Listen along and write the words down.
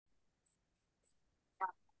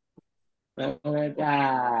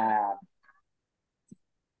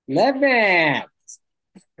Livman,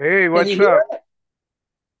 Hey, can you what's hear up? it?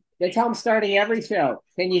 That's how I'm starting every show.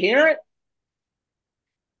 Can you hear it?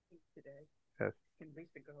 Yes,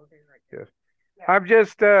 yes. I'm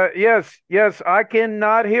just yes, I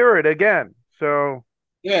cannot hear it again. So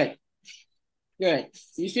Good, good.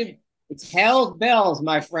 You should. It's Hell's Bells,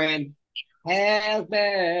 my friend. Hell's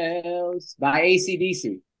Bells by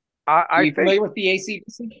AC/DC. Are I you think familiar with the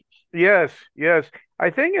AC/DC? yes. I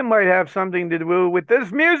think it might have something to do with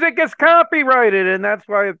this music is copyrighted, and that's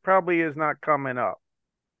why it probably is not coming up.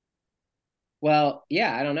 Well,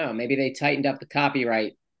 yeah, I don't know. Maybe they tightened up the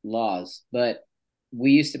copyright laws, but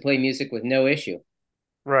we used to play music with no issue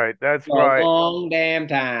Right, that's for a why. long damn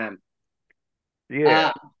time.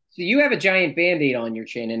 Yeah, So you have a giant band-aid on your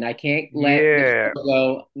chin, and I can't let the yeah. show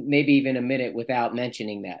go maybe even a minute without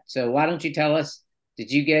mentioning that. So why don't you tell us,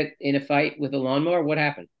 did you get in a fight with a lawnmower? What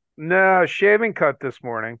happened? No, shaving cut this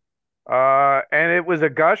morning. And it was a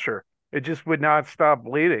gusher. It just would not stop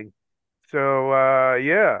bleeding. So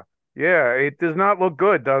yeah, it does not look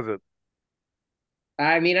good, does it?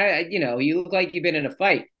 I mean, you look like you've been in a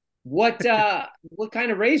fight. What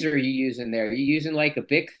kind of razor are you using there? Are you using like a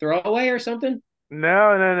Bic throwaway or something? No.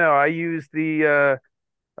 I use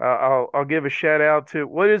I'll give a shout out to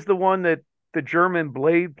what is the one that the German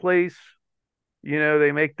blade place? You know,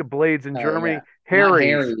 they make the blades in Oh yeah, Germany. not Harry's.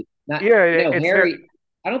 Harry. Not Yeah, no it's Harry.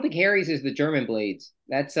 I don't think Harry's is the German blades.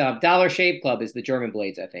 That's Dollar Shave Club is the German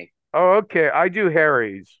blades, I think. oh okay. I do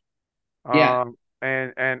Harry's. Yeah.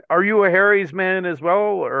 And are you a Harry's man as well,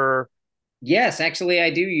 or Yes, actually, I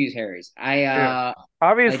do use Harry's. yeah, I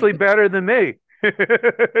obviously better than me.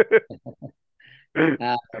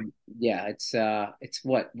 yeah, it's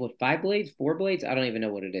what five blades, four blades? I don't even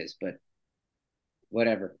know what it is, but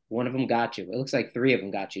whatever. One of them got you. It looks like three of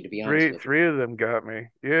them got you, to be honest with you. Three of them got me.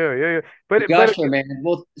 Yeah. The But Gusher, man.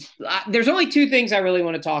 Well, there's only two things I really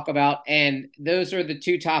want to talk about, and those are the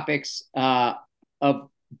two topics of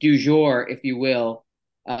du jour, if you will.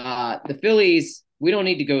 The Phillies, we don't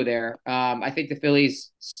need to go there. I think the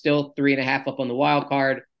Phillies still 3.5 up on the wild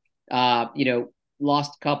card.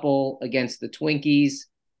 Lost a couple against the Twinkies,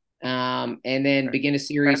 and then begin a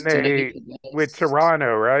series and tonight they with against.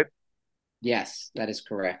 Toronto, right? Yes, that is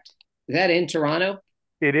correct. Is that in Toronto?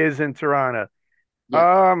 It is in Toronto.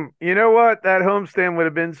 Yeah. You know what? That homestand would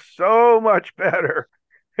have been so much better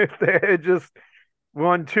if they had just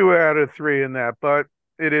won two out of three in that, but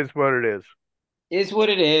it is what it is. Is what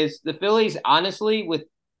it is. The Phillies, honestly, with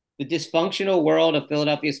the dysfunctional world of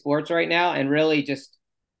Philadelphia sports right now, and really just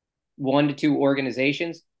one to two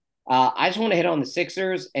organizations, I just want to hit on the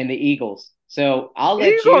Sixers and the Eagles. So I'll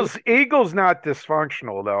let you. Eagles not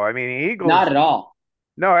dysfunctional though. I mean, Not Eagles at all.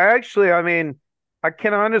 no, actually, I mean, I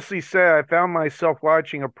can honestly say I found myself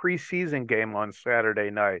watching a preseason game on Saturday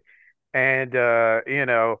night. And uh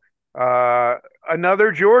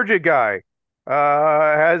another Georgia guy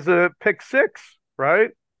has a pick six,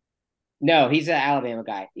 right? No, he's an Alabama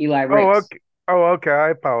guy, Eli Oh, Ricks. okay. Oh, okay. I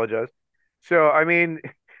apologize. So, I mean,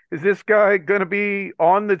 is this guy going to be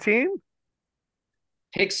on the team?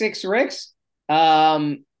 Pick six Ricks.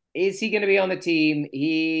 Um, is he going to be on the team?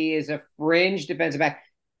 He is a fringe defensive back.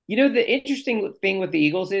 The interesting thing with the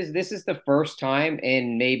Eagles is this is the first time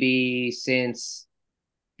in maybe since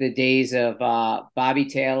the days of Bobby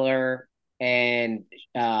Taylor and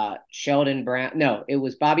Sheldon Brown. No, it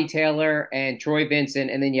was Bobby Taylor and Troy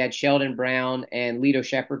Vincent, and then you had Sheldon Brown and Lito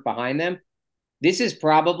Shepard behind them. This is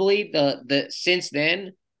probably the since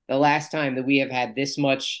then the last time that we have had this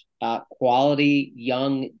much quality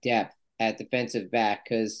young depth at defensive back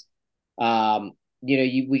because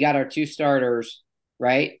we got our two starters,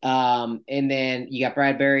 right, and then you got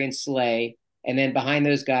Bradbury and Slay, and then behind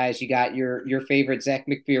those guys you got your favorite Zach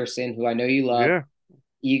McPherson, who I know you love. Yeah.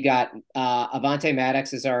 You got Avante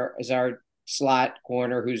Maddox as our slot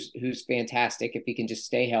corner, who's fantastic if he can just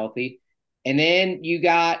stay healthy. And then you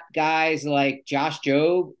got guys like Josh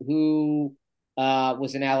Jobe, who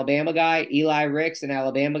was an Alabama guy, Eli Ricks, an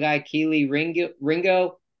Alabama guy, Keely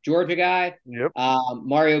Ringo, Georgia guy, Yep.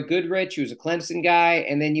 Mario Goodrich, who's a Clemson guy,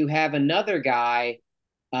 and then you have another guy.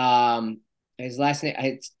 His last name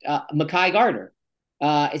it's Makai Gardner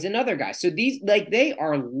is another guy. So these they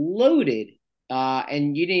are loaded,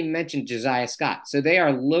 and you didn't even mention Josiah Scott. So they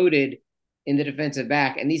are loaded in the defensive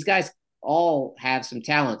back, and these guys all have some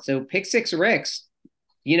talent. So pick six Ricks.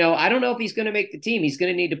 I don't know if he's going to make the team. He's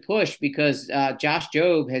going to need to push because Josh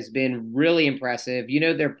Jobe has been really impressive.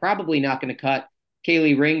 They're probably not going to cut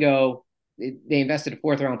Kaylee Ringo. They invested a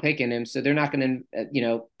fourth round pick in him, so they're not going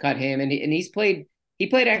to cut him. And he's played. He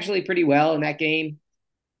played actually pretty well in that game.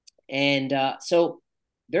 And so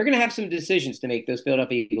they're going to have some decisions to make, those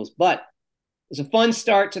Philadelphia Eagles. But it was a fun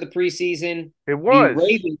start to the preseason. It The was.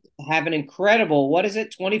 Ravens have an incredible, what is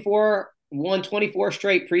it, 24, won 24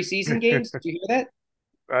 straight preseason games. Did you hear that?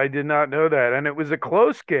 I did not know that, and it was a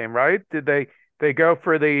close game, right? Did they go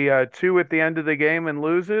for the two at the end of the game and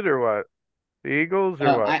lose it, or what? The Eagles, or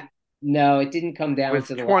Oh, what? no, it didn't come It down was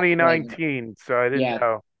to the last play. 2019, so I didn't Yeah,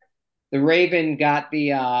 know. the Raven got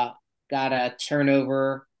a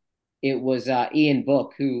turnover. It was Ian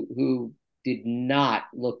Book who did not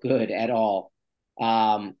look good at all.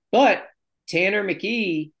 But Tanner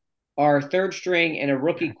McKee, our third string and a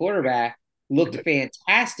rookie quarterback, looked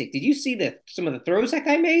fantastic. Did you see the some of the throws that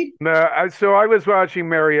guy made? No, so I was watching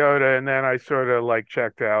Mariota, and then I sort of like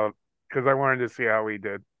checked out because I wanted to see how he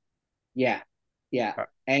did. Yeah, yeah. Uh,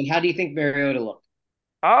 And how do you think Mariota looked?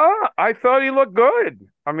 I thought he looked good.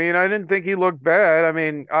 I mean, I didn't think he looked bad. I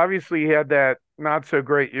mean, obviously he had that not so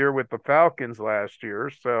great year with the Falcons last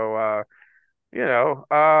year, so you know,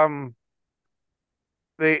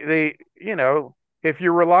 if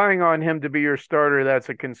you're relying on him to be your starter, that's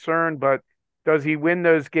a concern. But does he win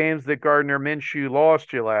those games that Gardner Minshew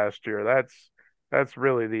lost you last year? That's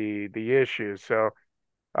really the issue. So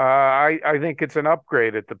I think it's an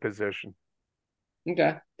upgrade at the position.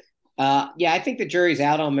 Okay. Yeah, I think the jury's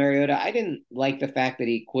out on Mariota. I didn't like the fact that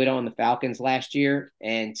he quit on the Falcons last year,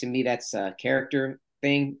 and to me, that's a character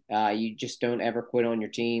thing. You just don't ever quit on your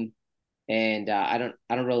team, and I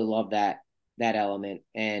don't really love that element.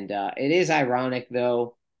 And it is ironic,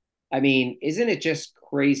 though. I mean, isn't it just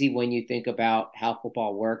crazy when you think about how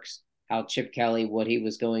football works? How Chip Kelly, what he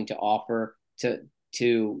was going to offer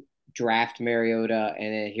to draft Mariota,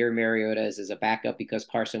 and then here Mariota is as a backup because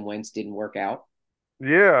Carson Wentz didn't work out,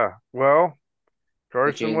 Yeah. Well,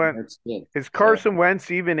 but Carson Jalen Wentz Hurts did. is So Carson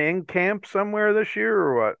Wentz even in camp somewhere this year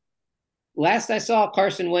or what? last I saw,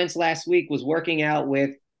 Carson Wentz last week was working out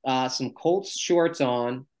with some Colts shorts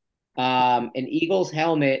on, an Eagles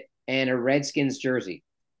helmet, and a Redskins jersey.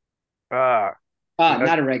 Ah, so that's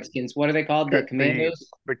Not a Redskins. What are they called? The the Commandos?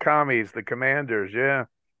 the commies, the commanders. Yeah.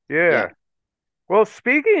 Yeah. Yeah. Well,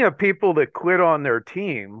 speaking of people that quit on their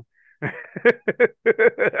team,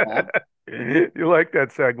 Uh, you like that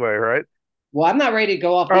segue, right? well, I'm not ready to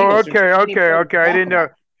go off the Oh, Eagles. There's okay, plenty okay, more okay. to I talk didn't know.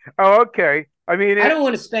 about. Oh, okay. I mean, I don't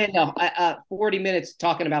want to spend 40 minutes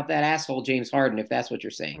talking about that asshole James Harden, if that's what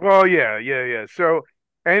you're saying. well, yeah, yeah, yeah. So,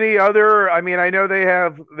 any other? I mean, I know they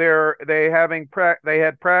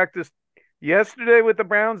had practice yesterday with the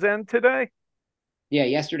Browns and today Yeah,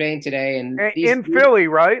 yesterday and today, and these in Philly,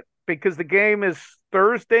 right? Because the game is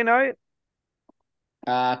Thursday night.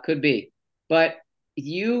 could be. But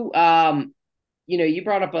you, you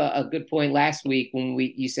brought up a good point last week when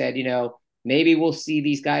you said, maybe we'll see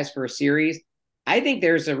these guys for a series. I think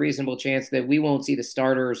there's a reasonable chance that we won't see the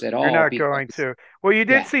starters at You're all not going because, to. Well, you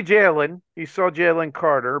did yeah, see Jalen. You saw Jalen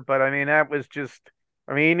Carter, but I mean, that was just.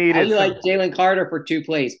 I mean, he how needed you like some. Jalen Carter for two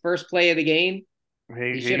plays? First play of the game,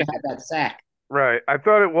 He, he should he have had that sack. Right. I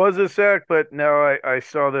thought it was a sack, but no, I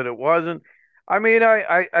saw that it wasn't. I mean,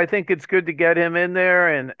 I think it's good to get him in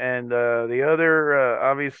there, and the other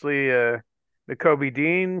obviously the Kobe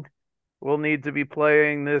Dean will need to be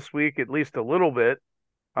playing this week at least a little bit.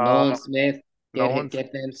 Uh, Nolan Smith, Nolan's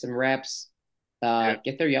get them some reps, yeah,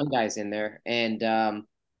 get their young guys in there. And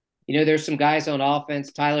there's some guys on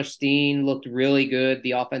offense. Tyler Steen looked really good,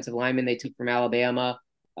 the offensive lineman they took from Alabama.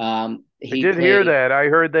 I He did hear played, that. I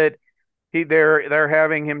heard that they're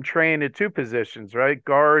having him train at two positions, right?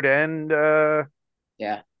 Guard and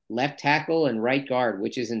yeah, left tackle and right guard,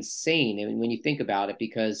 which is insane. I mean, when you think about it,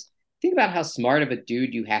 because think about how smart of a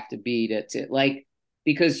dude you have to be to like,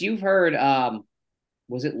 because you've heard,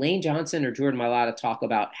 was it Lane Johnson or Jordan Mailata talk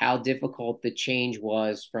about how difficult the change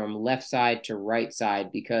was from left side to right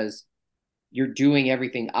side because you're doing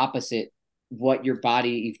everything opposite what you've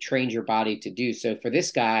trained your body to do. So for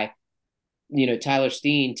this guy, Tyler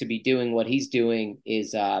Steen to be doing what he's doing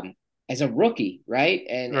is as a rookie, right?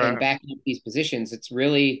 And uh, backing up these positions, it's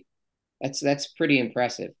really that's pretty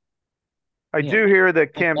impressive. I Man, do hear that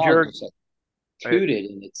my Cam dog Jurg. just like tooted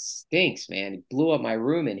and it stinks, man. It blew up my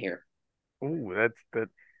room in here. Ooh, that's that.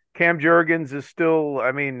 Cam Jurgens is still.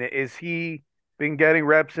 I mean, is he been getting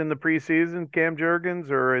reps in the preseason, Cam Jurgens,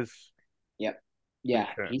 or is Yep. Yeah,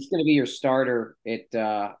 okay? he's going to be your starter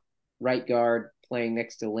at right guard, playing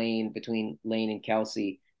next to Lane, between Lane and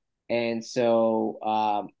Kelsey. And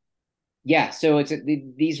so, yeah, so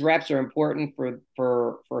these reps are important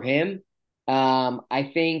for him.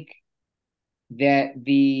 I think that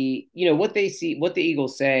what they see, what the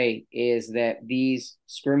Eagles say is that these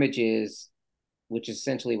scrimmages, which is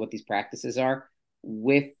essentially what these practices are,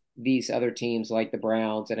 with these other teams like the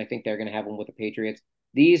Browns, and I think they're going to have one with the Patriots.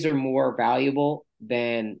 These are more valuable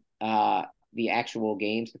than the actual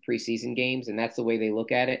games, the preseason games, and that's the way they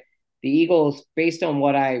look at it. The Eagles, based on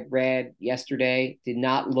what I read yesterday, did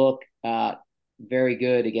not look very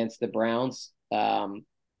good against the Browns.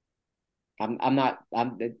 I'm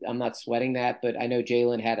not sweating that, but I know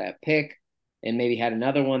Jalen had a pick and maybe had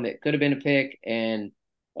another one that could have been a pick, and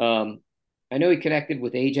um, I know he connected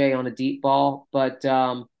with AJ on a deep ball, but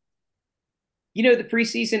the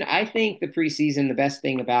preseason, I think the preseason, the best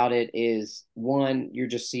thing about it is one, you're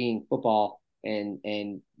just seeing football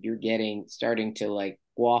and you're getting starting to like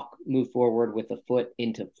move forward with a foot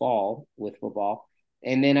into fall with football.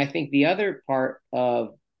 And then I think the other part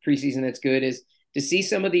of preseason that's good is to see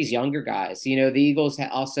some of these younger guys. The Eagles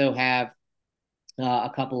also have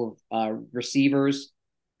a couple of receivers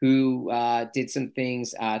who did some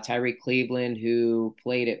things. Tyreek Cleveland, who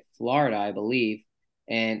played at Florida, I believe,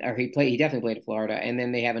 he definitely played at Florida. And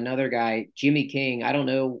then they have another guy, Jimmy King. I don't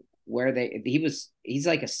know where he's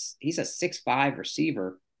a 6'5"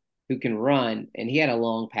 receiver who can run, and he had a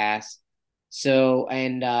long pass. So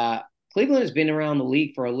and Cleveland has been around the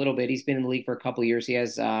league for a little bit. He's been in the league for a couple of years. He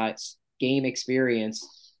has game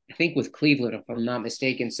experience, I think, with Cleveland, if I'm not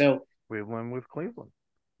mistaken. So Cleveland with Cleveland.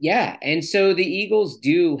 yeah, and so the Eagles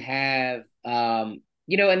do have, and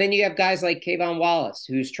then you have guys like Kayvon Wallace,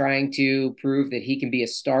 who's trying to prove that he can be a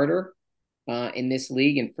starter in this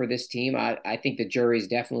league and for this team. I think the jury's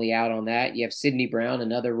definitely out on that. You have Sidney Brown,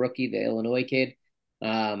 another rookie, the Illinois kid,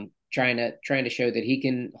 trying to show that he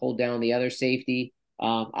can hold down the other safety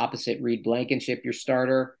opposite Reed Blankenship, your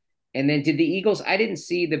starter. And then did the Eagles? I didn't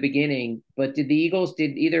see the beginning, but did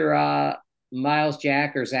either Miles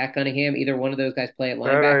Jack or Zach Cunningham, either one of those guys play at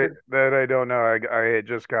linebacker? That I don't know. I had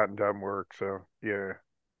just gotten done work, so yeah,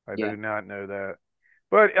 I Yeah, do not know that.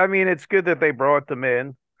 But I mean, it's good that they brought them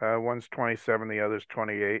in. One's 27, the other's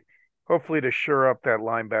 28. Hopefully to shore up that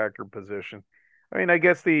linebacker position. I mean, I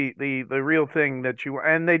guess the real thing that you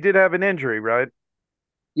and they did have an injury, right?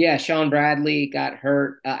 yeah. Sean Bradley got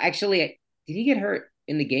hurt. Actually, did he get hurt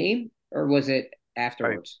in the game or was it I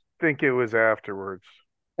afterwards? think it was afterwards.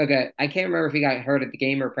 Okay, I can't remember if he got hurt at the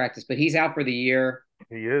game or practice, but he's out for the year.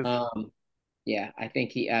 He is. Um, yeah, I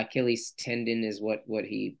think he Achilles tendon is what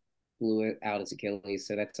he blew it out his Achilles,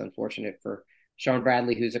 so that's unfortunate for Sean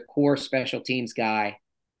Bradley, who's a core special teams guy.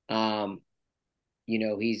 Um,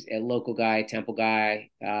 he's a local guy, Temple guy,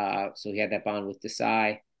 so he had that bond with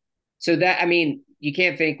Desai. So that, I mean, you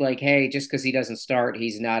can't think like, hey, just because he doesn't start,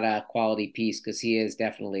 he's not a quality piece, because he is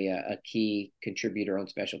definitely a key contributor on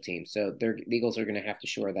special teams. So the Eagles are going to have to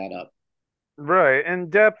shore that up. Right.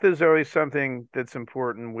 And depth is always something that's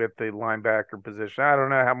important with the linebacker position. I don't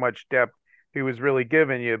know how much depth he was really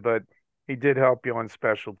giving you, but he did help you on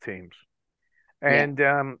special teams. Yeah,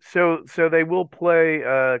 And so they will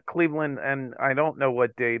play Cleveland, and I don't know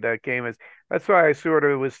what day that game is. That's why I sort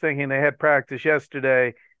of was thinking they had practice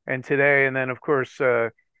yesterday and today, and then of course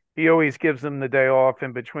he always gives them the day off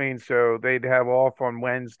in between, so they'd have off on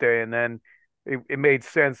Wednesday, and then it made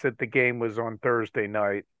sense that the game was on Thursday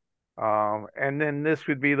night. And then this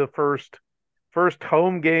would be the first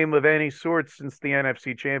home game of any sort since the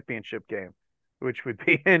NFC Championship game, which would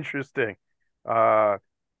be interesting. Uh,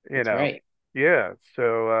 you that's know, right. yeah.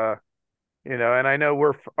 So and I know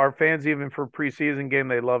we're our fans even for preseason game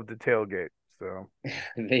they love to tailgate. So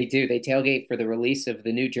They do. They tailgate for the release of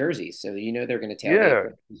the new jerseys, so they're going to tailgate yeah,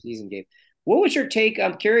 for the season game. What was your take?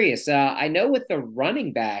 I'm curious. I know with the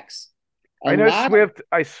running backs, a I know lot of Swift.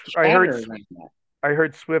 I heard chatter around that. I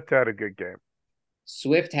heard Swift had a good game.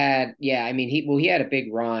 Swift had, yeah, I mean, he had a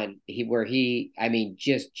big run. I mean,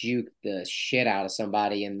 just juked the shit out of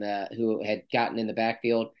somebody who had gotten in the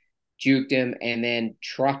backfield, juked him, and then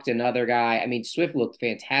trucked another guy. I mean, Swift looked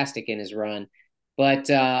fantastic in his run, but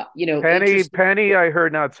interesting. Penny, I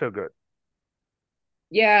heard not so good.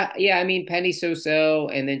 Yeah, yeah. I mean, Penny so-so,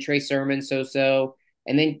 and then Trey Sermon so-so,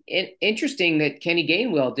 and then interesting that Kenny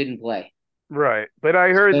Gainwell didn't play. Right, but I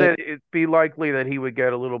heard So that it'd be likely that he would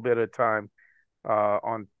get a little bit of time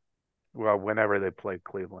on well whenever they play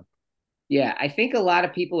Cleveland. yeah, I think a lot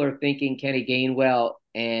of people are thinking Kenny Gainwell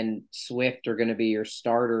and Swift are going to be your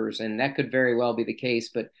starters, and that could very well be the case.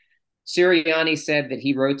 But Sirianni said that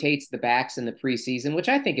he rotates the backs in the preseason, which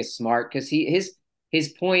I think is smart because his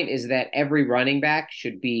point is that every running back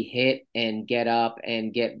should be hit and get up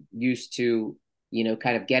and get used to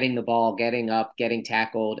kind of getting the ball, getting up, getting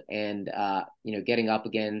tackled, and getting up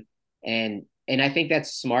again. And I think that's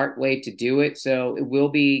a smart way to do it. So it will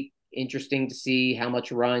be interesting to see how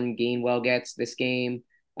much run Gainwell gets this game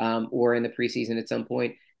or in the preseason at some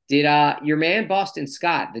point. Did your man Boston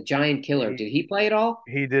Scott, the giant killer, He did he play at all?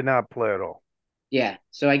 he did not play at all. Yeah.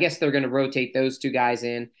 So I guess they're going to rotate those two guys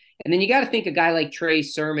in. And then you got to think a guy like Trey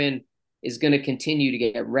Sermon is going to continue to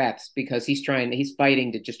get reps because he's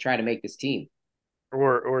fighting to just try to make this team.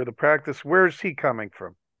 Or the practice. Where's he coming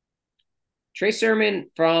from? Trey Sermon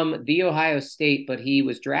from the Ohio State, but he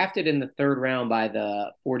was drafted in the third round by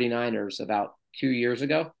the 49ers about 2 years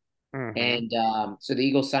ago. Hmm. And so the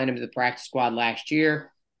Eagles signed him to the practice squad last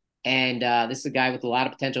year. And this is a guy with a lot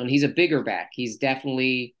of potential, and he's a bigger back. He's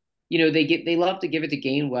definitely, they love to give it to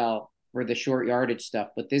Gainwell for the short yardage stuff,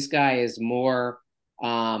 but this guy is more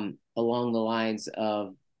along the lines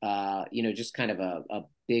of just kind of a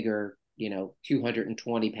bigger,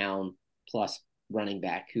 220-pound plus running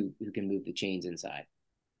back who can move the chains inside.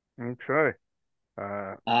 Okay.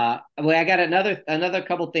 Uh, Well, I got another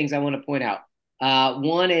couple things I want to point out.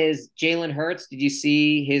 One is Jalen Hurts. Did you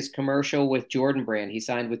see his commercial with Jordan Brand? He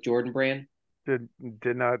signed with Jordan Brand. did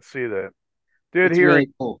did not see that. Did It's hear it. really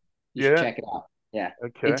cool. You should Yeah. check it out. Yeah.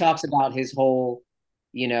 It Okay. talks about his whole,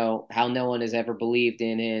 how no one has ever believed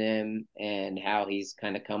in him and how he's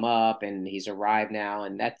kind of come up and he's arrived now.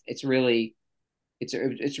 And that's, it's really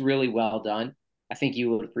well done. I think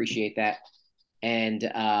you would appreciate that. And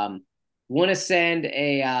want to send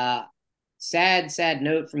a sad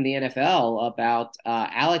note from the NFL about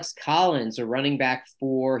Alex Collins, a running back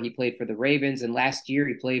he played for the Ravens, and last year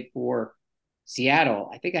he played for Seattle.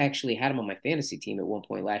 I think I actually had him on my fantasy team at one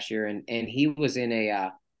point last year, and he was in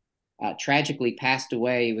tragically passed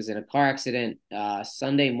away. He was in a car accident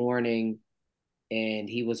Sunday morning, and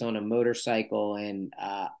he was on a motorcycle. And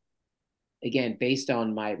again, based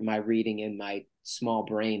on my reading and my small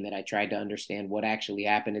brain that I tried to understand what actually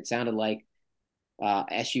happened, it sounded like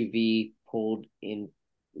SUV pulled in,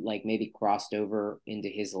 like maybe crossed over into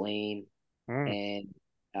his lane, Mm.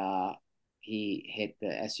 and uh, he hit the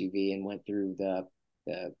SUV and went through the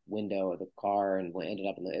window of the car and ended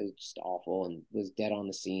up it was just awful and was dead on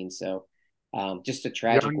the scene. So just a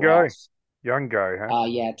tragic Young guy. loss. Young guy, huh?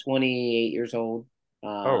 Yeah, 28 years old. Oh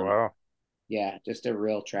Um, wow. yeah, just a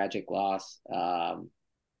real tragic loss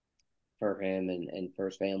for him and for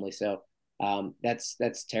his family. So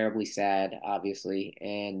that's terribly sad, obviously.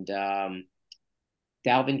 And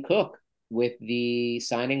Dalvin Cook with the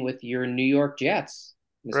signing with your New York Jets,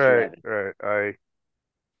 Mr. Right, Evan. right. I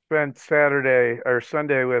spent Saturday or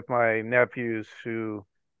Sunday with my nephews who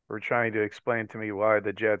were trying to explain to me why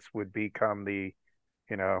the Jets would become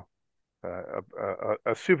you know,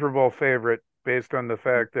 a Super Bowl favorite based on the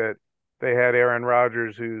fact that they had Aaron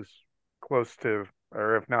Rodgers, who's close to,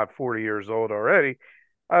 or if not 40 years old already.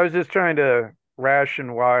 I was just trying to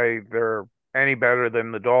ration why they're any better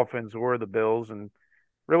than the Dolphins or the Bills, and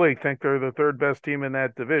really think they're the third best team in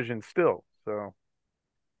that division still. So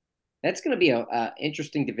That's going to be a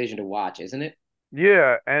interesting division to watch, isn't it?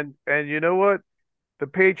 yeah, and you know what? The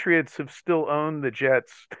Patriots have still owned the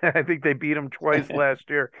Jets. I think they beat them twice last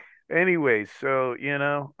year. Anyway, so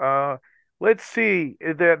let's see.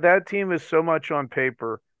 That team is so much on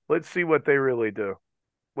paper. Let's see what they really do.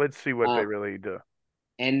 Let's see what they um, really do.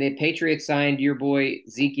 and the Patriots signed your boy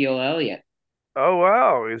Ezekiel Elliott. Oh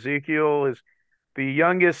wow, Ezekiel is the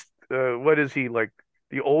youngest. What is he like?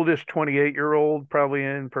 The oldest 28-year-old probably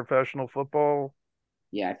in professional football.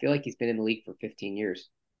 Yeah, I feel like he's been in the league for 15 years.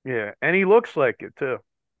 Yeah, and he looks like it too.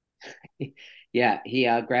 Yeah, he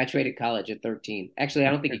graduated college at 13. Actually,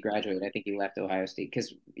 I don't think he graduated. I think he left Ohio State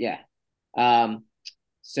because yeah. Um,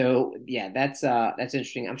 so yeah, that's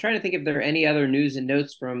interesting. I'm trying to think if there are any other news and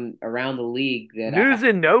notes from around the league that News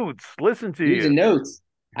and notes. Listen to news you. and notes.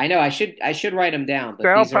 I know I should write them down, but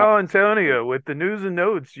Sal these are Palantonio with the news and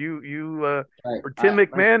notes. You right. or Tim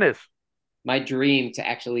McManus. My dream to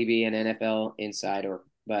actually be an NFL insider,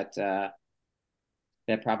 but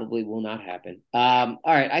that probably will not happen. All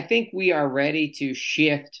right, I think we are ready to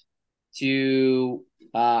shift to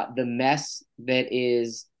the mess that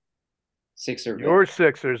is Your Sixerville.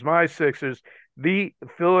 Sixers, my Sixers, the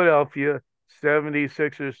Philadelphia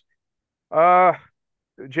 76ers. Uh,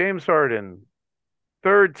 James Harden,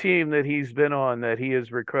 third team that he's been on that he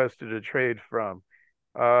has requested a trade from.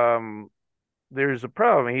 Um, there's a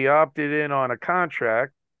problem. He opted in on a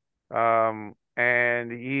contract,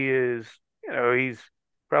 and he's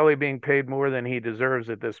probably being paid more than he deserves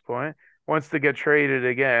at this point. Wants to get traded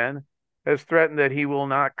again. Has threatened that he will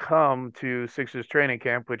not come to Sixers training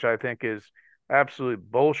camp, which I think is absolute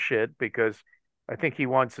bullshit because I think he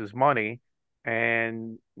wants his money,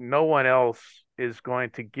 and no one else is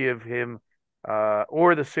going to give him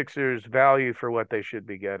or the Sixers value for what they should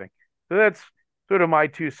be getting. So that's sort of my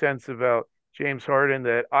 2 cents about James Harden,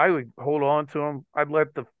 that I would hold on to him. I'd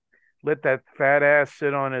let the let that fat ass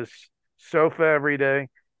sit on his sofa every day.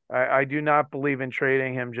 I do not believe in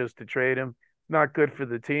trading him just to trade him. Not good for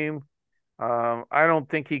the team. I don't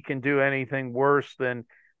think he can do anything worse than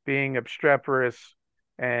being obstreperous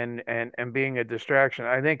and being a distraction.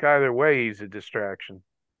 I think either way he's a distraction.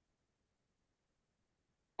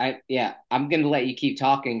 I'm gonna let you keep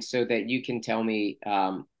talking so that you can tell me,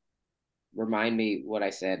 remind me what I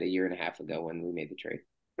said a year and a half ago when we made the trade.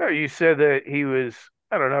 No, you said that he was.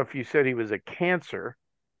 I don't know if you said he was a cancer.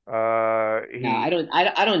 No, He. I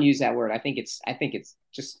don't use that word. I think it's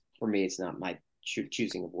just for me. It's not my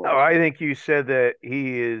choosing of No, words. I think you said that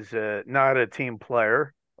he is not a team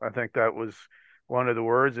player. I think that was one of the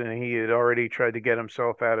words, and he had already tried to get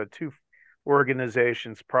himself out of two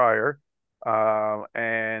organizations prior.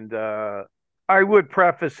 And I would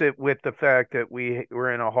preface it with the fact that we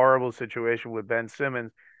were in a horrible situation with Ben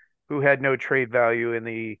Simmons, who had no trade value in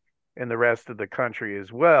the rest of the country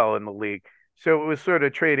as well in the league. So it was sort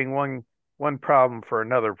of trading one problem for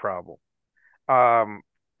another problem. Um,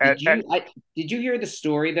 Did at you I did you hear the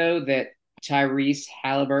story though that Tyrese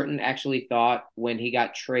Halliburton actually thought when he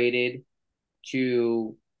got traded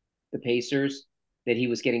to the Pacers that he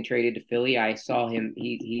was getting traded to Philly? I saw him.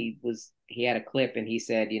 He had a clip and he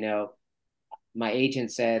said, my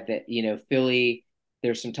agent said that Philly.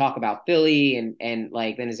 There's some talk about Philly, and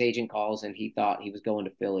like then his agent calls and he thought he was going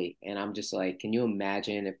to Philly, and I'm just like, can you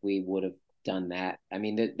imagine if we would have done that? I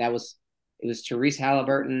mean, that was it was Therese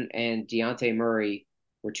Halliburton and Deontay Murray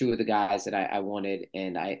were two of the guys that I wanted,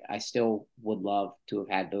 and I still would love to have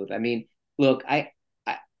had both. I mean, look,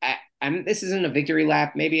 I'm this isn't a victory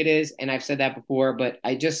lap, maybe it is, and I've said that before, but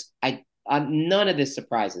none of this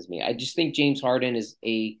surprises me. I just think James Harden is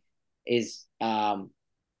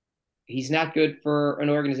he's not good for an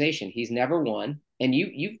organization. He's never won, and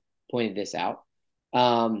you pointed this out.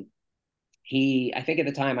 Um, I think at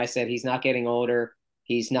the time I said he's not getting older,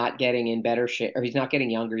 he's not getting in better shape, or he's not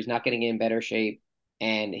getting younger, he's not getting in better shape,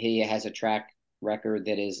 and he has a track record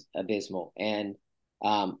that is abysmal. And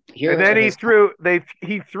And here then are his.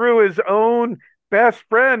 he threw his own best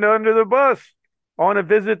friend under the bus on a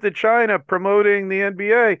visit to China promoting the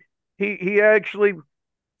NBA. He actually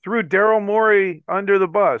threw Daryl Morey under the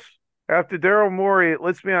bus. After Daryl Morey,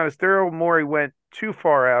 let's be honest, Daryl Morey went too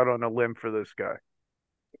far out on a limb for this guy.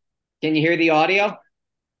 Can you hear the audio?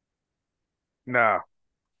 No,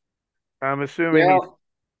 I'm assuming he's. Daryl,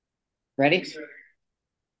 ready?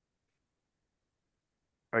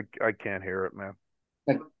 I can't hear it, man.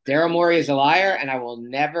 Daryl Morey is a liar, and I will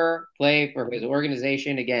never play for his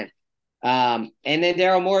organization again. And then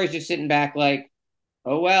Daryl Morey's just sitting back like,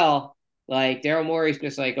 oh well, like Daryl Morey's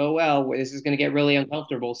just like, oh well, this is going to get really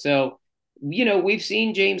uncomfortable. So, we've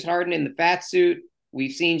seen James Harden in the fat suit.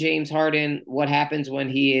 We've seen James Harden what happens when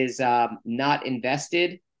he is not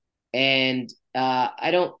invested, and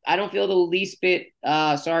I don't feel the least bit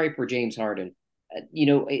sorry for James Harden.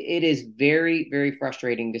 It is very very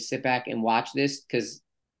frustrating to sit back and watch this because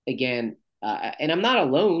again, and I'm not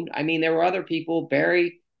alone. I mean, there were other people.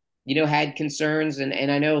 Barry, had concerns,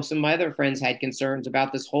 and I know some of my other friends had concerns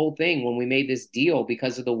about this whole thing when we made this deal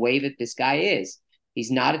because of the way that this guy is.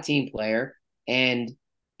 He's not a team player, and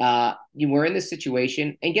you were in this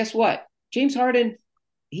situation. And guess what? James Harden,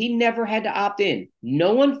 he never had to opt in.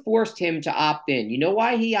 No one forced him to opt in. You know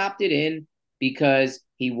why he opted in? Because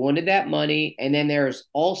he wanted that money, and then there's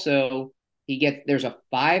a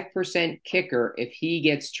 5% kicker if he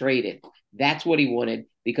gets traded. That's what he wanted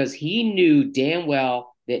because he knew damn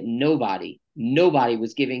well that nobody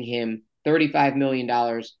was giving him $35 million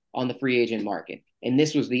on the free agent market. And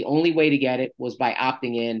this was the only way to get it was by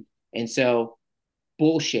opting in. And so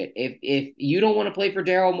bullshit. If you don't want to play for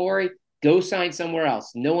Daryl Morey, go sign somewhere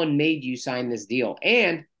else. No one made you sign this deal.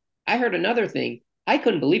 And I heard another thing. I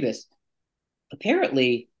couldn't believe this.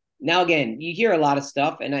 Apparently, now again, you hear a lot of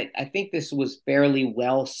stuff, and I think this was fairly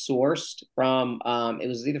well sourced from it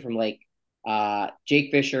was either from like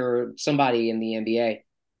Jake Fisher or somebody in the NBA,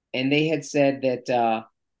 and they had said that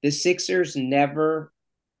the Sixers never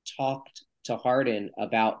talked to Harden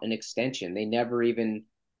about an extension. They never even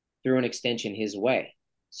threw an extension his way.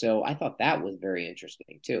 So I thought that was very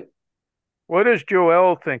interesting too. What does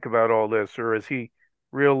Joel think about all this, or is he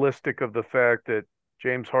realistic of the fact that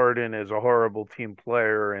James Harden is a horrible team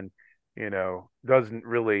player and, doesn't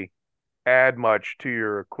really add much to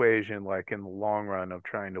your equation, like in the long run of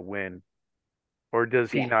trying to win? Or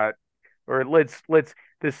does he Yeah, not? Or let's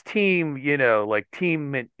this team, like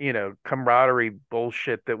team, camaraderie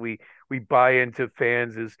bullshit that we buy into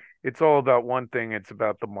fans is it's all about one thing. It's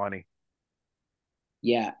about the money.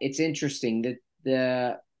 yeah, it's interesting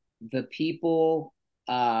that the people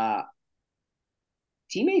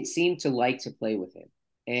teammates seem to like to play with him.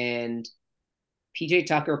 And PJ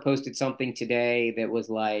Tucker posted something today that was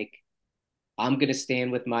like, I'm gonna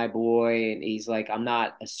stand with my boy, and he's like, I'm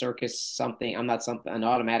not a circus something. I'm not something an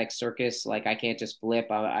automatic circus. Like I can't just flip.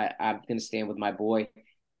 I'm gonna stand with my boy.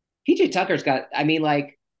 PJ Tucker's got. I mean,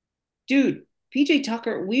 like, dude, PJ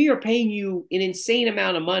Tucker, we are paying you an insane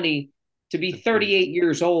amount of money to be Jeez. 38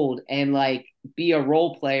 years old and like be a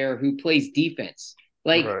role player who plays defense,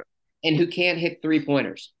 like, Right. and who can't hit 3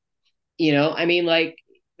 pointers. I mean, like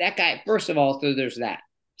that guy. First of all, so there's that.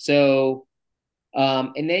 So,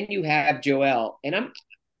 and then you have Joel, and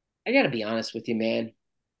I gotta be honest with you, man.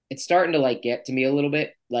 It's starting to like get to me a little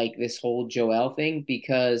bit, like this whole Joel thing,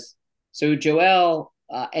 because so Joel,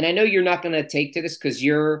 and I know you're not gonna take to this because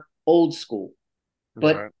you're old school,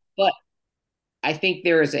 but Right. but I think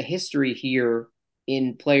there is a history here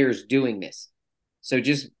in players doing this. So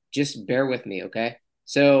just bear with me, okay?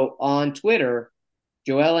 So on Twitter,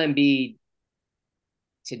 Joel Embiid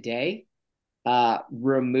today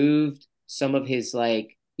removed some of his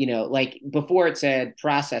like before it said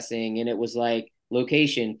processing and it was like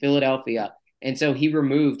location Philadelphia, and so he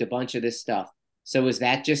removed a bunch of this stuff. So is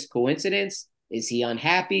that just coincidence? Is he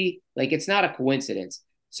unhappy? Like it's not a coincidence.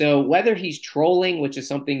 So whether he's trolling, which is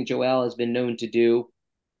something Joel has been known to do,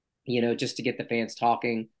 just to get the fans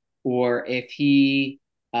talking, or if he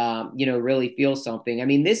really feels something. I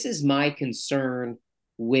mean, this is my concern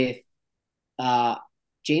with uh,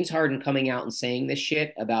 James Harden coming out and saying this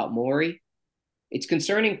shit about Maury. It's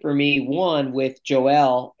concerning for me, one, with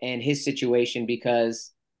Joel and his situation,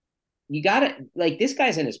 because you got to, like, this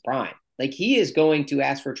guy's in his prime. Like, he is going to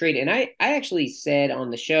ask for a trade. And I actually said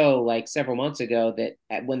on the show, like, several months ago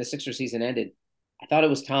that when the Sixers season ended, I thought it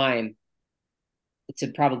was time to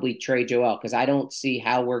probably trade Joel because I don't see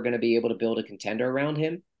how we're going to be able to build a contender around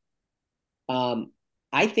him. Um,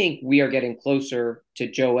 I think we are getting closer to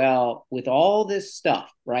Joel with all this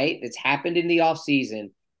stuff, right? That's happened in the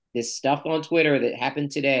offseason, this stuff on Twitter that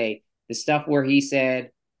happened today, the stuff where he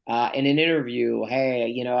said in an interview, hey,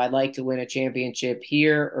 I'd like to win a championship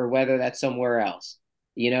here or whether that's somewhere else.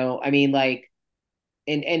 I mean, like,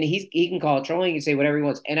 and he can call it trolling and say whatever he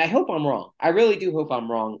wants. And I hope I'm wrong. I really do hope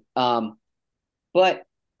I'm wrong. But,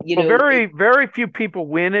 Well, it, very few people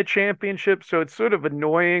win a championship, so it's sort of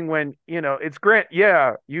annoying when, it's Grant,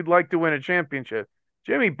 yeah, you'd like to win a championship.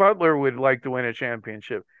 Jimmy Butler would like to win a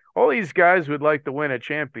championship. All these guys would like to win a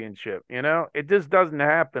championship, you know? It just doesn't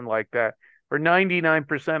happen like that for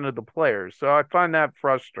 99% of the players. So I find that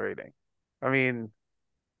frustrating. I mean,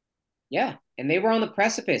 Yeah, and they were on the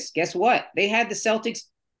precipice. Guess what? They had the Celtics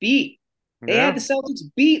beat. They had yeah. the Celtics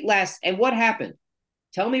beat last. And what happened?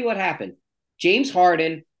 Tell me what happened. James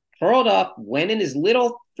Harden curled up, went in his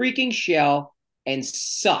little freaking shell, and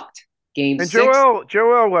sucked. Game And six.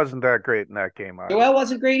 Joel wasn't that great in that game either. Joel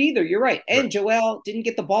wasn't great either. You're right. Right. And Joel didn't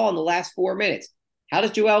get the ball in the last 4 minutes. How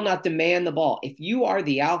does Joel not demand the ball? If you are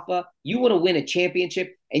the alpha, you want to win a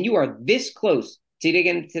championship, and you are this close to get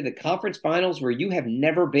into the conference finals where you have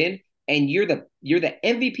never been, and you're the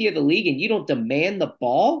MVP of the league, and you don't demand the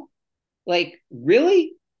ball. Like,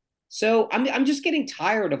 really? So I'm just getting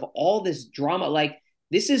tired of all this drama. Like,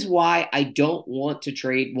 this is why I don't want to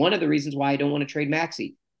trade. One of the reasons why I don't want to trade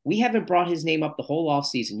Maxi. We haven't brought his name up the whole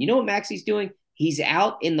offseason. You know what Maxi's doing? He's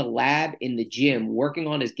out in the lab in the gym working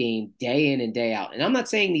on his game day in and day out. And I'm not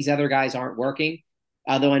saying these other guys aren't working,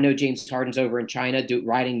 although I know James Harden's over in China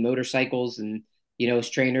riding motorcycles, and his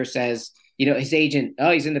trainer says, his agent, oh,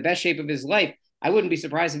 he's in the best shape of his life. I wouldn't be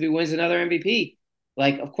surprised if he wins another MVP.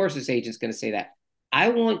 Like, of course, his agent's going to say that. I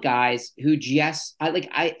want guys who just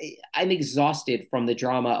I'm exhausted from the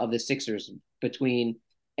drama of the Sixers between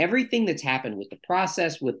everything that's happened with the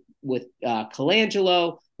process, with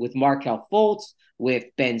Colangelo, with Markel Fultz, with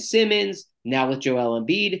Ben Simmons, now with Joel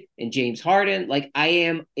Embiid and James Harden. Like, I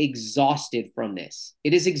am exhausted from this.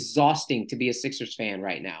 It is exhausting to be a Sixers fan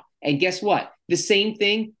right now. And guess what? The same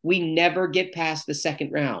thing. We never get past the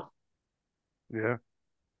second round. Yeah.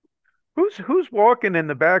 Who's walking in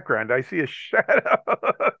the background? I see a shadow.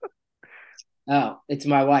 Oh, it's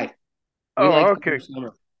my wife. We Oh, like okay.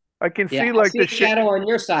 summer. I can Yeah, see I like see the a shit. shadow on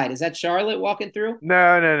your side. Is that Charlotte walking through?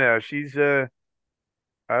 No, no, no. She's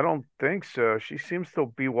I don't think so. She seems to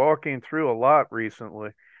be walking through a lot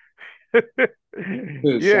recently. Who,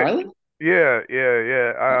 Yeah, Charlotte? yeah.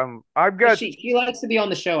 I've got She likes to be on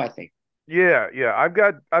the show, I think. yeah. I've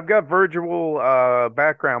got virtual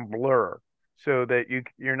background blur so that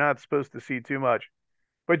you're not supposed to see too much.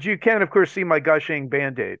 But you can of course see my gushing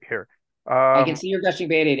band-aid here. I can Um see your gushing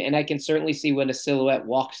band-aid, and I can certainly see when a silhouette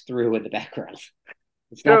walks through in the background.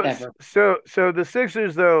 It's not So that versatile. so the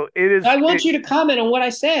Sixers though it I is want it you to comment on what I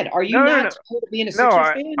said. Are you no no not no tired of being a no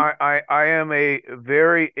Sixers fan? I am a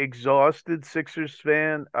very exhausted Sixers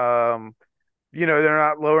fan. They're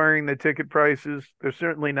not lowering the ticket prices. They're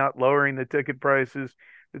certainly not lowering the ticket prices.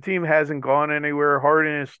 The team hasn't gone anywhere.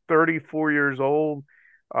 Harden is 34 years old.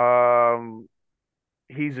 Um,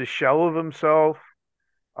 he's a shell of himself.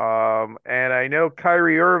 And I know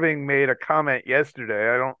Kyrie Irving made a comment yesterday.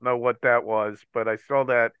 I don't know what that was, but I saw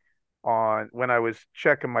that on when I was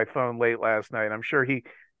checking my phone late last night. I'm sure he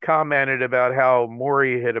commented about how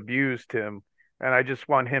Morey had abused him, and I just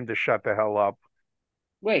want him to shut the hell up.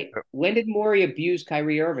 Wait, when did Morey abuse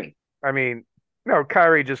Kyrie Irving? I mean, no,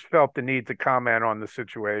 Kyrie just felt the need to comment on the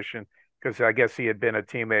situation because I guess he had been a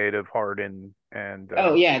teammate of Harden and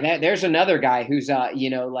Oh yeah, there's another guy who's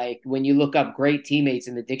like when you look up great teammates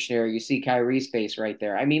in the dictionary, you see Kyrie's face right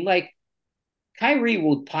there. I mean, like Kyrie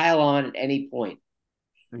will pile on at any point,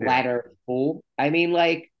 yeah. flat earth fool. I mean,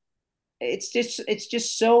 like it's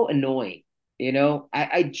just so annoying.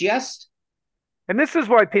 I just And this is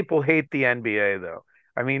why people hate the NBA, though.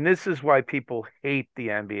 I mean, this is why people hate the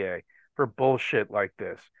NBA for bullshit like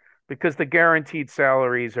this, because the guaranteed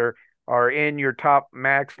salaries are in your top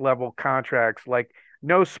max level contracts. Like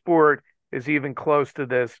no sport is even close to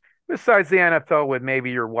this, besides the NFL with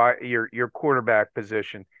maybe your quarterback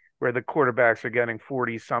position, where the quarterbacks are getting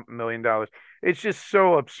 40 something million dollars. It's just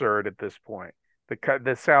so absurd at this point.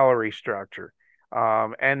 The salary structure,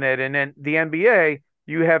 and that in the NBA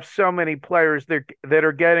you have so many players that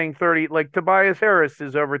are getting 30, like Tobias Harris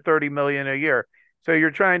is over 30 million a year. So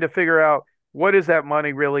you're trying to figure out what is that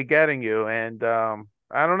money really getting you? And I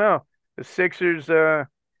don't know. The Sixers,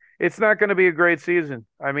 it's not going to be a great season.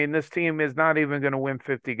 I mean, this team is not even going to win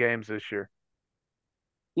 50 games this year.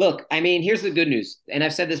 look. I mean, here's the good news, and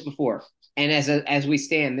I've said this before, and as we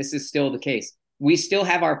stand, this is still the case. We still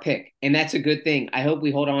have our pick, and that's a good thing. I hope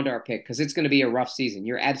we hold on to our pick because it's going to be a rough season.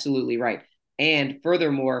 You're absolutely right. And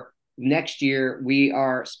furthermore, next year we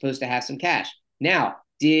are supposed to have some cash. Now,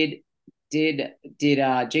 did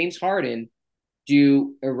James Harden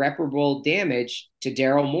do irreparable damage to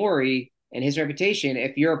Daryl Morey and his reputation?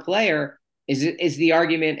 If you're a player, is the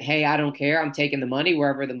argument, hey, I don't care, I'm taking the money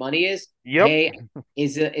wherever the money is? Yep. Hey,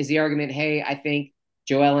 is the argument, hey, I think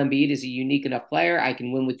Joel Embiid is a unique enough player, I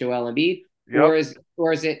can win with Joel Embiid, Yep.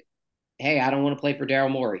 or is it, hey, I don't want to play for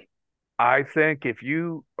Daryl Morey? I think if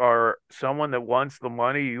you are someone that wants the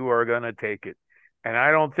money, you are going to take it. And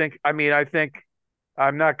I don't think, I mean, I think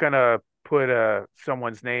I'm not going to put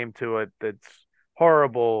someone's name to it that's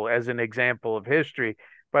horrible as an example of history,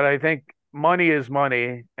 but I think money is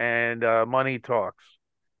money and money talks.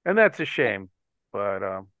 And that's a shame. But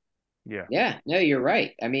yeah. Yeah, no, you're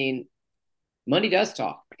right. I mean, money does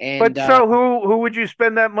talk, But and so who would you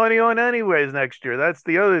spend that money on anyways next year? That's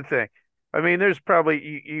the other thing. I mean, there's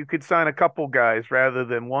probably you could sign a couple guys rather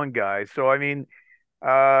than one guy. So I mean,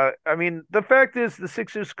 the fact is the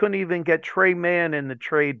Sixers couldn't even get Trey Mann in the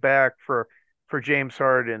trade back for James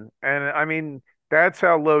Harden, and I mean that's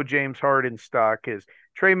how low James Harden's stock is.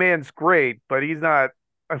 Trey Mann's great, but he's not.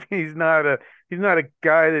 I mean, he's not a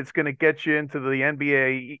guy that's going to get you into the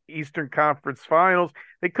NBA Eastern Conference Finals.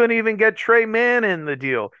 They couldn't even get Trey Mann in the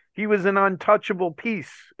deal. He was an untouchable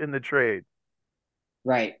piece in the trade.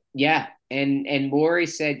 right. Yeah. And Morey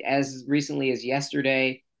said as recently as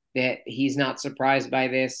yesterday that he's not surprised by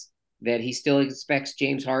this, that he still expects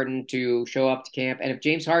James Harden to show up to camp. And if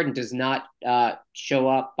James Harden does not show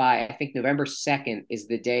up by, I think November 2nd is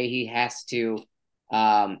the day he has to,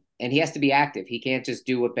 and he has to be active. He can't just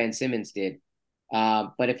do what Ben Simmons did.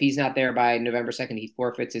 But if he's not there by November 2nd, he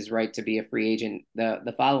forfeits his right to be a free agent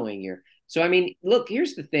the following year. So, I mean, look,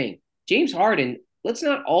 here's the thing. James Harden, let's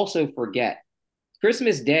not also forget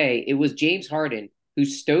Christmas Day, it was James Harden who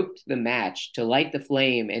stoked the match to light the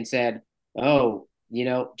flame and said, "Oh,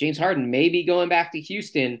 James Harden may be going back to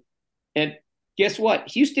Houston." And guess what?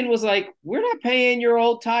 Houston was like, "We're not paying your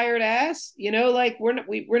old tired ass. Like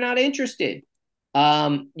we're not interested."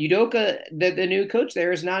 Udoka, the new coach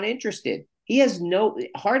there, is not interested. He has no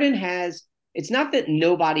Harden has. It's not that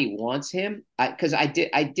nobody wants him, because I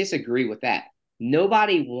disagree with that.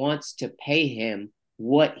 Nobody wants to pay him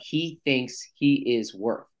what he thinks he is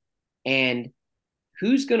worth. And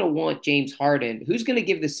who's going to want James Harden? Who's going to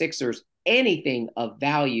give the Sixers anything of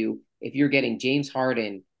value if you're getting James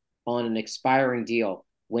Harden on an expiring deal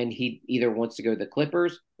when he either wants to go to the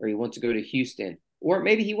Clippers or he wants to go to Houston or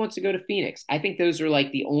maybe he wants to go to Phoenix? I think those are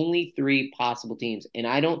like the only three possible teams. And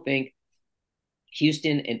I don't think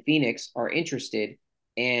Houston and Phoenix are interested.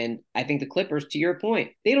 And I think the Clippers, to your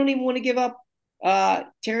point, they don't even want to give up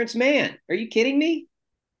Terrence Mann. Are you kidding me?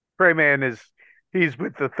 Trey Mann is He's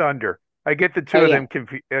with the Thunder. I get the two Oh of yeah, them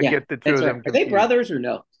confused. I yeah, get the two that's of right. them Are they confused. brothers or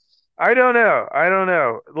no? I don't know. I don't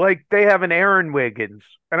know. Like they have an Aaron Wiggins,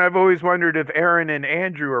 and I've always wondered if Aaron and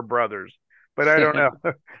Andrew are brothers, but I don't know.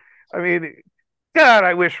 I mean, God,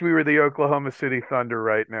 I wish we were the Oklahoma City Thunder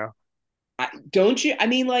right now. Don't you? I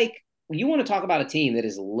mean, like you want to talk about a team that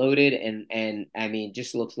is loaded and I mean,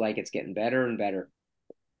 just looks like it's getting better and better.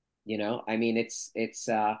 I mean, it's.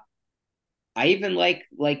 I even like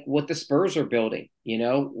what the Spurs are building.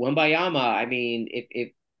 Wembayama. I mean,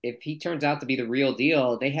 if he turns out to be the real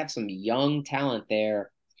deal, they have some young talent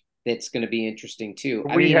there that's going to be interesting too.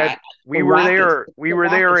 I We mean, had the we were Rockets, there we the were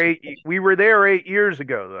there Rockets. eight years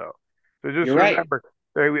ago though. So just You're right. remember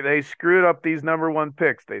they screwed up these number one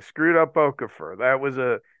picks. They screwed up Okafor. That was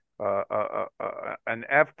an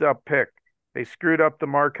effed up pick. They screwed up the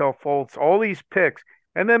Markel Fultz. All these picks,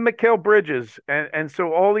 and then Mikal Bridges, and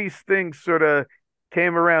so all these things sort of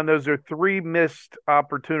came around. Those are three missed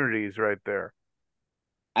opportunities right there.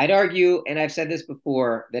 I'd argue, and I've said this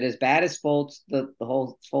before, that as bad as the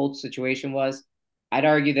whole Fultz situation was, I'd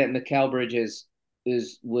argue that Mikal Bridges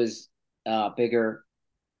was bigger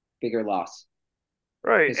loss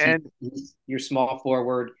Right, because and he's your small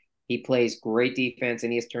forward. He plays great defense,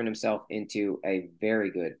 and he has turned himself into a very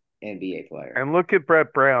good NBA player. And look at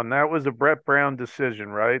Brett Brown. That was a Brett Brown decision,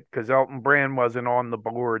 right? Because Elton Brand wasn't on the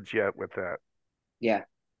boards yet with that. Yeah,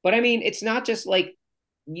 but I mean, it's not just like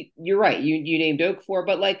you're right. You named Okafor,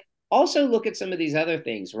 but like also look at some of these other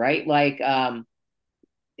things, right? Like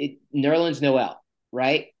Nerlens Noel,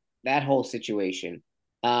 right? That whole situation.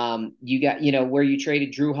 You got where you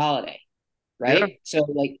traded Drew Holiday, Yeah, right?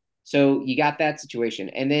 So you got that situation,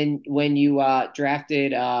 and then when you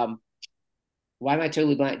drafted why am I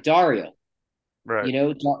totally blank? Dario. right.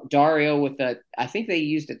 Dario with I think they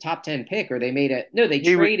used a top 10 pick, or they made a no, they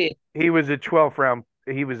He was traded. he was a 12th round.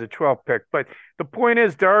 He was a 12th pick. But the point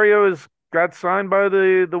is, Dario has got signed by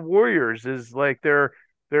the Warriors. Is like their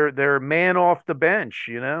man off the bench,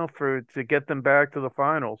 for to get them back to the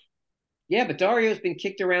finals. Yeah, but Dario's been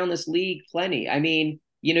kicked around this league plenty. I mean,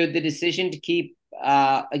 the decision to keep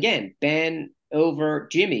again Ben over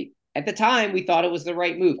Jimmy. At the time, we thought it was the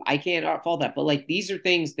right move. I can't fault that. But like these are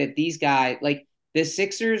things that these guys like the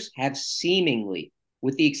Sixers have seemingly,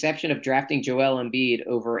 with the exception of drafting Joel Embiid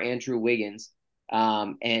over Andrew Wiggins,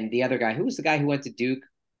 and the other guy, who was the guy who went to Duke?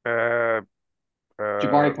 Uh, uh,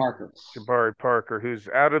 Jabari Parker. Jabari Parker, who's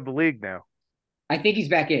out of the league now. I think he's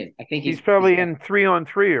back in. I think He's he's probably back. in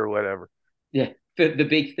 3-on-3 or whatever. Yeah, the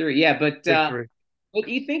big three. Yeah, but Big three. but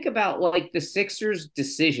you think about like the Sixers'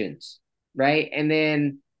 decisions, right? And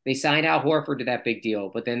then they sign Al Horford to that big deal,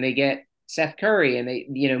 but then they get Seth Curry,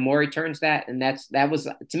 and Morey turns that, and that was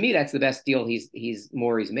to me that's the best deal he's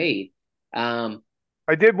Morey's made. Um,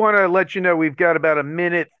 I did want to let you know we've got about a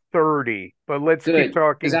minute 30, but let's keep Good because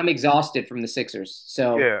talking. I'm exhausted from the Sixers.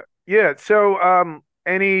 So Yeah. Yeah. So,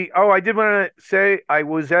 I did want to say I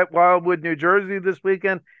was at Wildwood, New Jersey this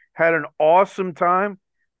weekend, had an awesome time.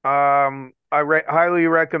 Highly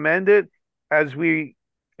recommend it as we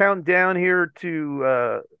count down here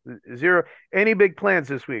to zero. Any big plans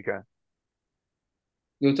this weekend?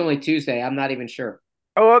 it's only Tuesday. I'm not even sure.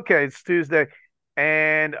 Oh, okay. It's Tuesday,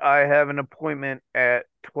 and I have an appointment at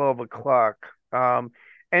 12 o'clock. Um,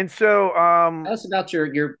 and so, Tell us about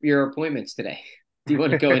your appointments today. Do you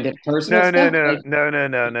want to go into personal no, no, stuff? no, Like, no, no,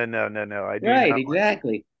 no, no, no, no, no. I do right, not.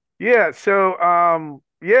 exactly. Yeah, so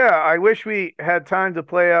yeah, I wish we had time to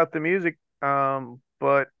play out the music,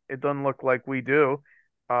 but it doesn't look like we do.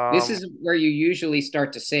 This Um, is where you usually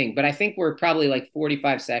start to sing, but I think we're probably like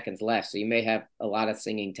 45 seconds left, so you may have a lot of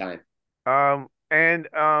singing time. and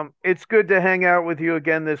it's good to hang out with you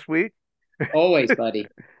again this week. Always, buddy.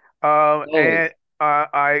 And Always.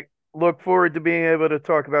 I look forward to being able to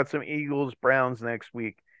talk about some Eagles Browns next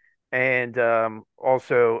week, and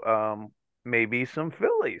also maybe some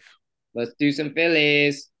Phillies Let's do some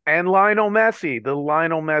Phillies. and Lionel Messi, the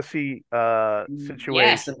Lionel Messi Yes,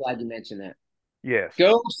 situation. I'm glad you mentioned that. Yes.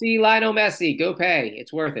 Go see Lionel Messi. Go pay.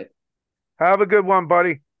 It's worth it. Have a good one,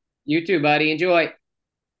 buddy. You too, buddy. Enjoy.